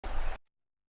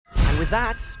With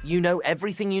that, you know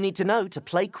everything you need to know to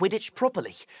play Quidditch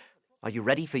properly. Are you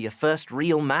ready for your first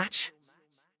real match?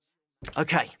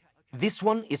 Okay, this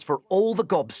one is for all the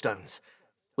gobstones.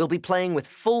 We'll be playing with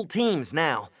full teams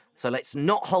now, so let's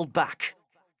not hold back.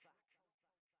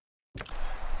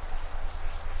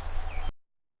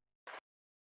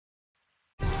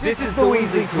 This is the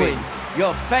Weasley Twins,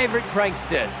 your favorite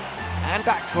pranksters. And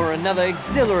back for another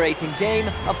exhilarating game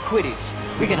of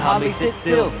Quidditch. We can hardly sit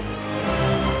still.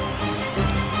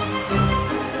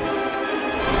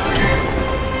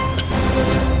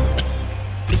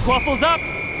 The quaffle's up!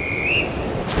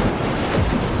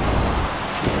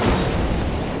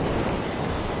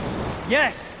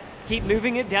 Yes! Keep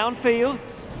moving it downfield.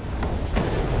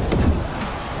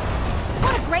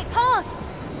 What a great pass!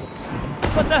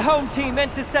 But the home team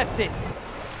intercepts it.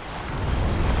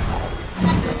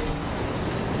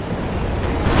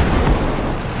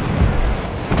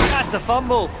 That's a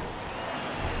fumble.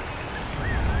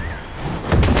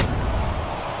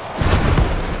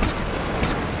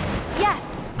 Yes!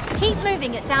 Keep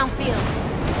moving it downfield.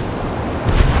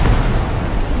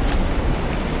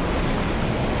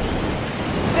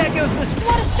 There goes the...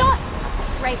 What a shot!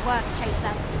 Great work,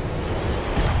 Chaser.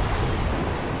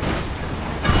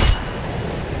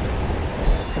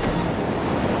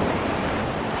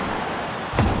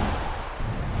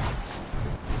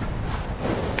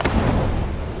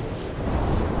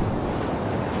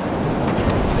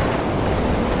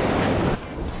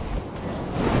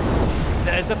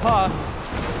 There's a pass.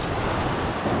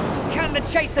 Can the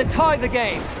Chaser tie the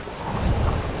game?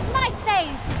 Nice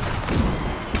save!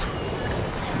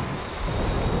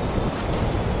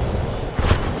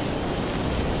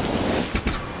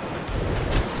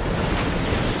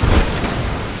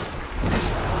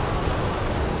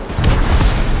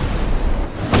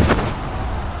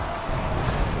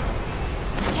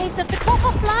 Chaser, the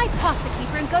quaffle flies past the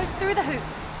keeper and goes through the hoop.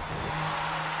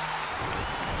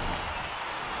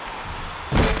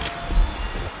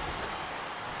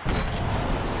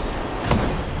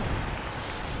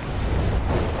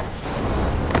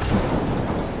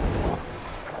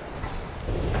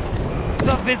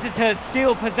 The visitors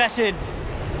steal possession.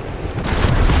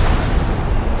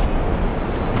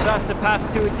 That's a pass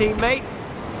to a teammate.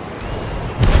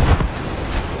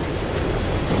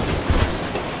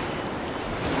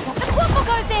 The quaffle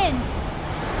goes in!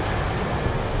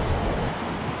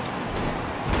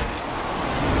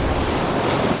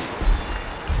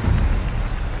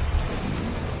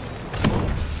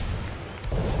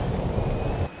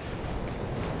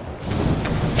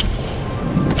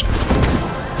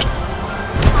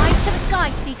 Eyes to the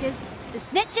sky, Seekers. The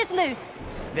snitch is loose.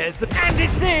 There's the... And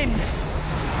it's in!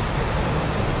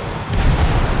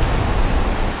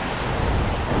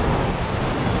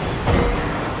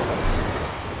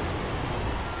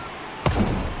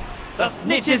 The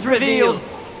snitch is revealed! He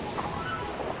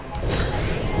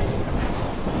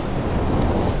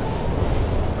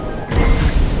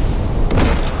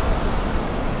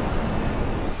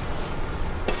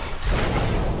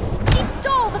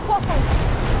stole the quaffle!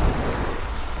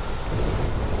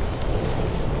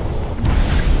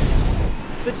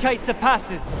 The Chaser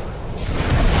passes.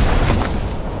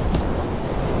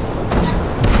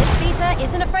 This beater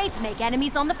isn't afraid to make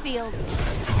enemies on the field.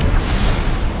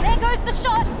 There goes the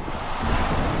shot!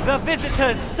 The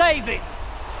visitors save it!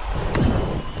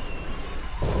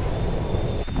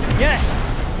 Yes!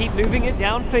 Keep moving it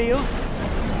downfield.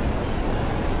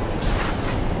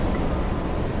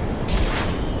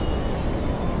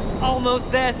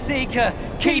 Almost there, Seeker!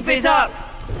 Keep it up!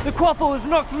 The quaffle is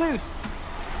knocked loose!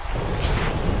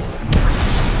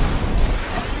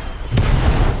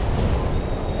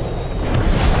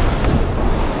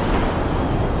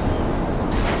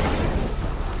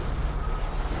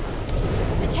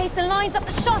 Chaser lines up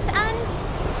the shot and...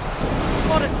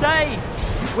 What a save!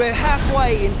 We're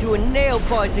halfway into a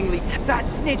nail-bitingly... That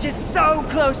snitch is so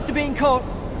close to being caught!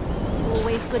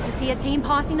 Always good to see a team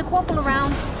passing the quaffle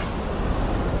around.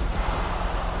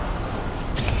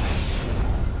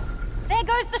 There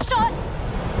goes the shot!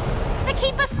 The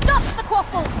keeper stops the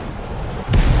quaffle!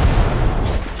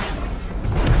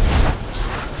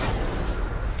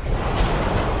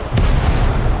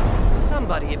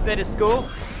 Somebody had better score,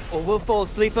 or we'll fall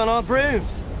asleep on our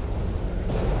brooms.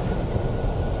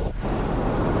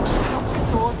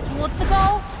 Soars towards the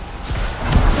goal.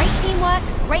 Great teamwork,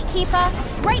 great keeper,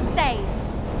 great save.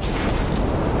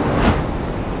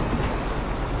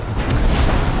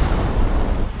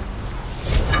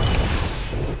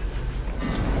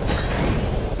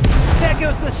 There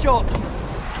goes the shot.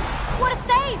 What a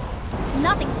save!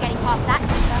 Nothing's getting past that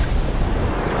keeper.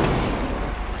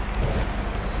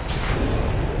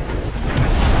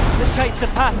 The Chaser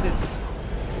passes.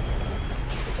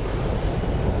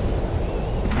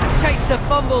 Chaser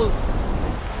fumbles.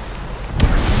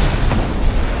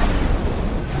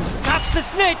 That's the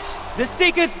snitch! The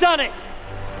Seeker's done it!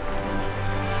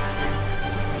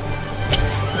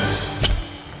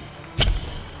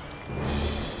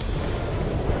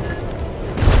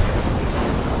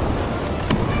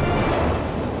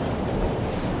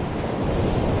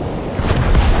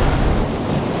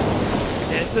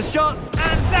 There's the shot,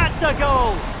 and that's a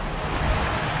goal!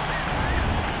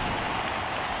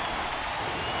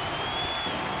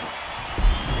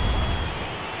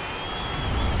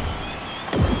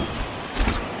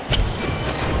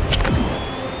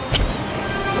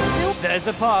 There's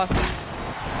a pass.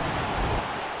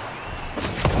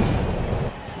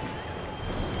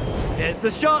 There's the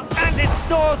shot, and it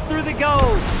soars through the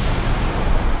goal.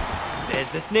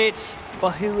 There's the snitch,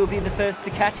 but who will be the first to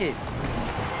catch it?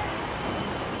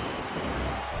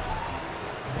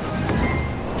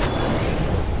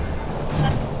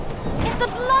 It's a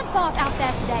bloodbath out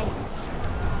there today.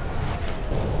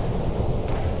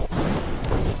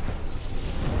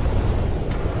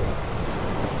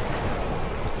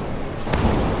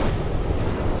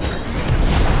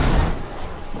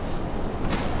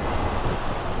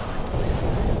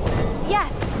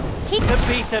 The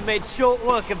beater made short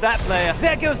work of that player.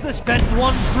 There goes the... That's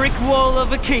one brick wall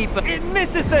of a keeper. It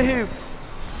misses the hoop.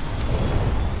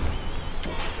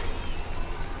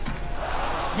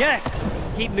 Yes!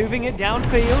 Keep moving it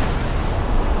downfield.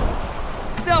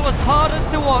 That was harder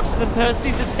to watch than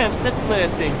Percy's attempts at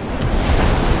flirting.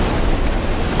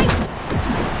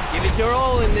 Give it your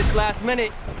all in this last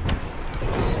minute.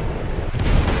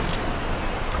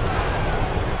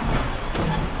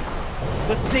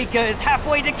 The Seeker is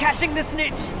halfway to catching the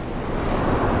snitch. The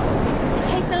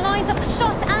chaser lines up the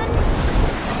shot and...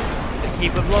 The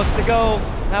keeper blocks the goal,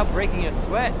 now breaking a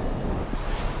sweat.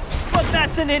 But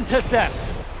that's an intercept.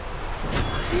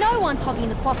 No one's hogging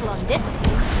the quaffle on this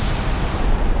team.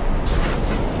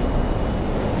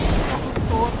 Quaffle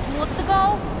soars towards the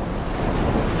goal.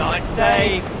 Nice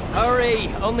save. Hurry,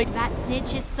 only... That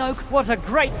snitch is so... What a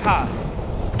great pass.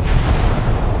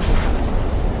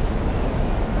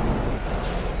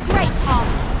 Great pass.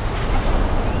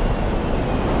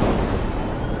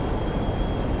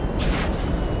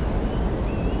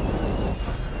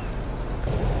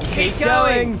 Keep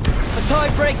going. A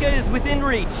tiebreaker is within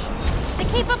reach. The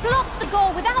keeper blocks the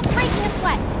goal without breaking a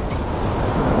sweat.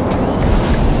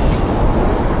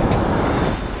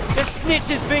 The snitch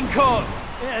has been caught.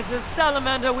 The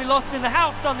salamander we lost in the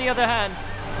house, on the other hand.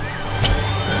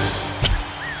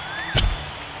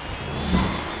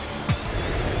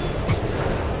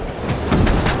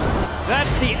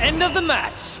 That's the end of the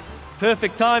match.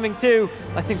 Perfect timing, too.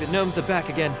 I think the gnomes are back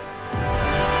again.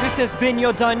 This has been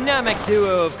your dynamic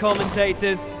duo of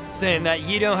commentators, saying that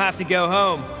you don't have to go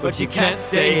home, but you can't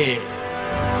stay here.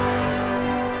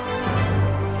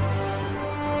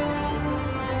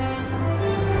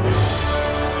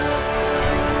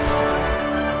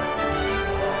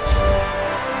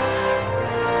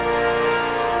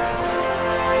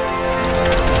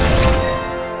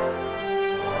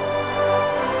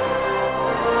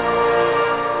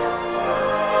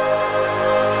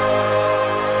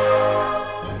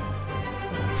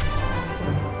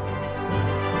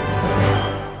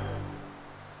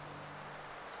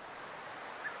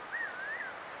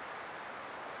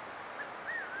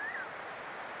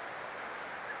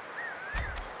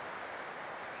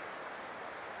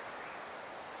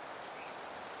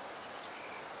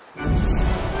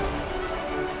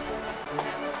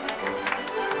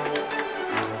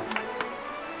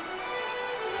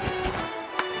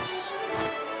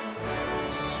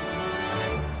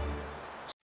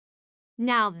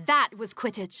 Now that was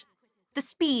Quidditch. The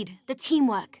speed, the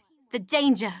teamwork, the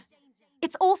danger.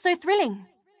 It's all so thrilling.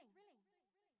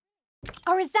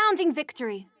 A resounding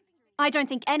victory. I don't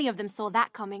think any of them saw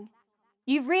that coming.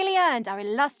 You've really earned our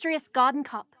illustrious Garden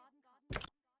Cup.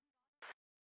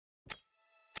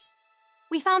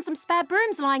 We found some spare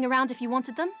brooms lying around if you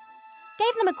wanted them.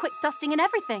 Gave them a quick dusting and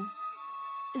everything.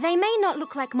 They may not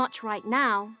look like much right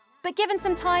now, but given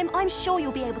some time, I'm sure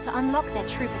you'll be able to unlock their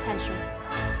true potential.